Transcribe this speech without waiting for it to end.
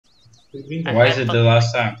Why is it the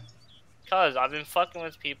last time? Cause I've been fucking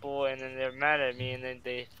with people and then they're mad at me and then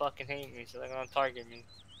they fucking hate me, so they're gonna target me.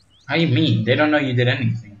 How you mean? They don't know you did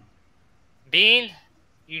anything. Bean,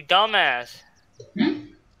 you dumbass.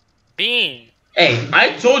 Hmm? Bean. Hey,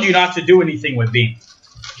 I told you not to do anything with Bean.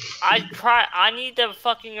 I need to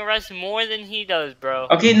fucking arrest more than he does, bro.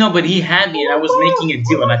 Okay, no, but he had me and I was making a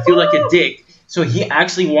deal and I feel like a dick. So he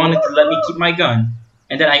actually wanted to let me keep my gun.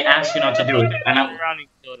 And then I asked you not to do it. And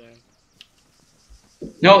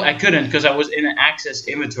no, I couldn't because I was in an access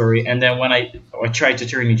inventory. And then when I tried to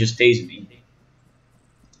turn, he just tased me.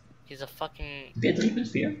 He's a fucking...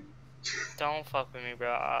 Don't fuck with me,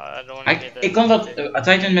 bro. I don't want to hear that. Ik kan dat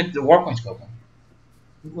Titan met de warpoints kopen.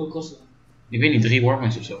 Hoeveel kost dat? Ik weet niet, 3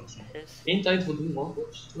 warpoints of zo. Eén tijd voor 3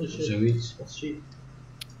 warpoints? Zoiets. Dat is cheap.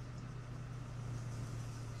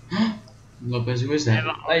 Lopez, hoe is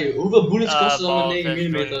dat? Hey, hoeveel bullets kosten dan een 9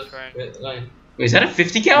 mm? Wait, is that a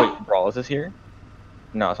 50 cal? Wait, Brawl, is this here?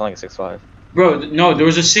 No, it's only like a 6.5. Bro, no, there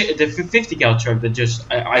was the 50 cal truck that just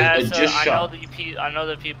I just shot. I know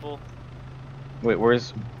the people. Wait,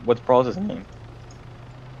 what's Brawl's name?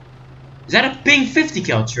 Is that a pink 50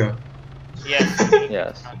 cal truck? Yes.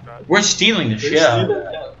 Yes. We're stealing the shit out of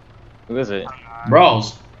it. Who is it?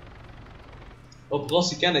 Brawls. Oh, Bros,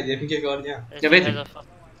 die ken ik, die heeft een keer gehouden, ja. Ja, weet ik. Dat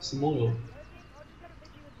is een mongol.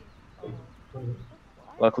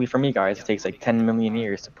 Luckily for me, guys, it takes like 10 million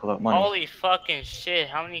years to pull out money. Holy fucking shit,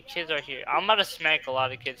 how many kids are here? I'm about to smack a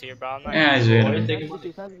lot of kids here, bro. I'm not Yeah, I see. I'm getting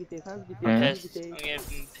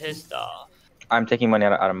pissed off. I'm taking money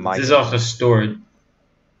out of my... Het is al gestoord.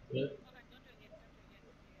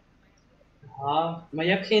 Ah, maar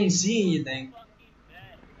je hebt geen zin in je ding.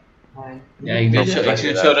 Nee. Ja, ik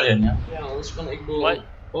zit zo erin, ja. Ja, anders kan ik boel. What?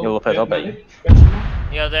 You'll look up at you.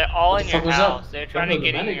 Yo, they're all in your was house. that? They're trying to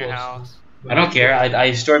get in your house. I don't care,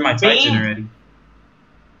 I stored my Titan already.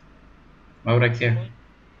 Why would I care?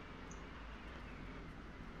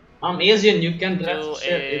 I'm Asian, you can Do draft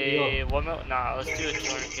a 1 mil? Nah, let's do a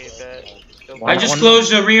 200k bet. I just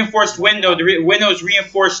closed the reinforced window. The window is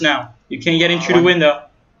reinforced now. You can't get in through the window.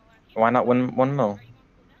 Why not 1 mil?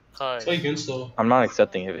 Cause Zou je gunstall? I'm not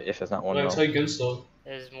accepting if it's not 1 mil. Zou je gunstall?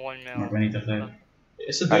 it's 1 Maar mil. ik ben niet tevreden.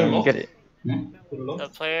 Is het How do deur you locked? get it? The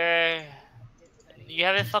player, you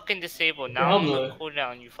have it fucking disabled. Now I'm on the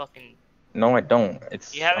cooldown. You fucking. No, I don't.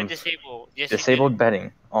 You have I'm it disabled. Yes, you disabled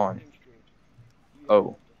betting on.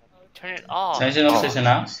 Oh. Turn it off. Zijn ze nog steeds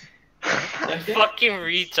ernaast? Fucking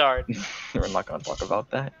retard. We're not gonna talk about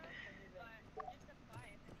that.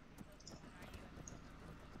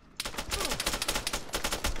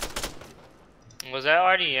 Was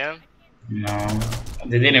that RDM? No.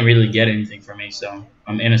 They didn't really get anything from me, so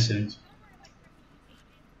I'm innocent.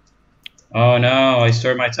 Oh no, I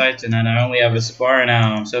stored my Titan and I only have a spar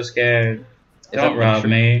now. I'm so scared. Don't rob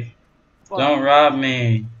me. Don't rob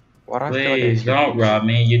me. Please, don't rob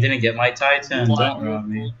me. You didn't get my Titan. Don't rob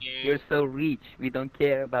me. You're so rich. We don't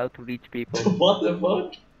care about rich people. What the fuck?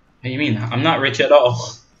 What do you mean? I'm not rich at all.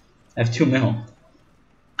 I have 2 mil.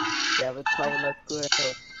 You have a pilot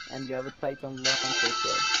square and you have a Titan launcher.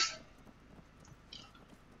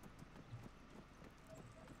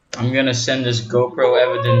 I'm gonna send this GoPro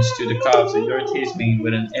evidence to the cops that you're teasing me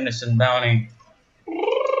with an innocent bounty.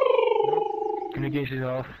 Communication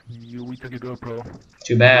off. We took your GoPro.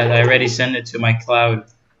 Too bad, I already sent it to my cloud.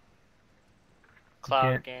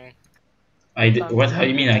 Cloud gang. I did. What? How do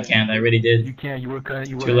you mean I can't? I already did. You can't. You were kind.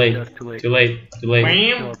 You were. Too late. Yes, too late. Too late. Too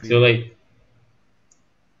late. Too late.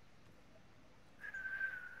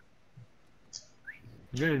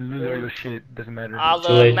 You're gonna lose all your shit. Doesn't matter.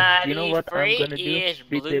 Automatic You know what I'm gonna do? is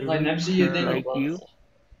With blue. the Like, never see you rooster think like about you, it.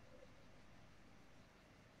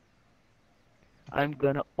 I'm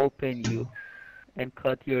gonna open you and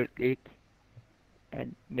cut your dick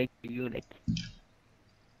and make you unique.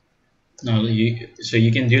 No, so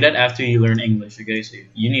you can do that after you learn English, okay? So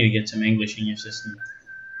you need to get some English in your system.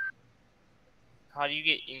 How do you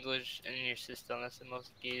get English in your system? That's the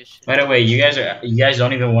most gayest shit. By the way, you guys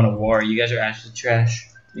don't even want to war. You guys are actually trash.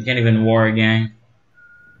 You can't even war a gang.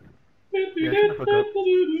 Yeah, shut the fuck up.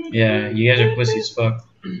 Yeah, you guys are pussy as fuck.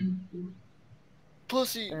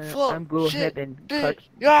 Pussy, I'm go ahead and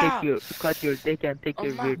cut your dick and take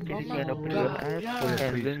your weird titty and open your ass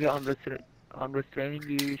and bring you on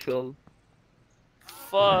restraining you shall.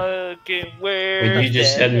 Fucking weird. What you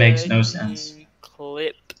just said makes no sense.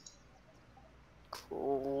 Clip.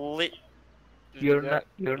 You're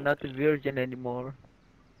not a virgin anymore.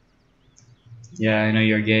 Yeah, I know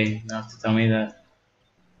you're gay. You don't have to tell me that.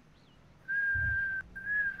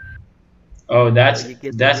 Oh, that's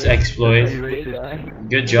exploit.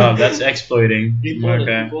 Good job. That's exploiting.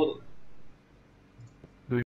 Okay.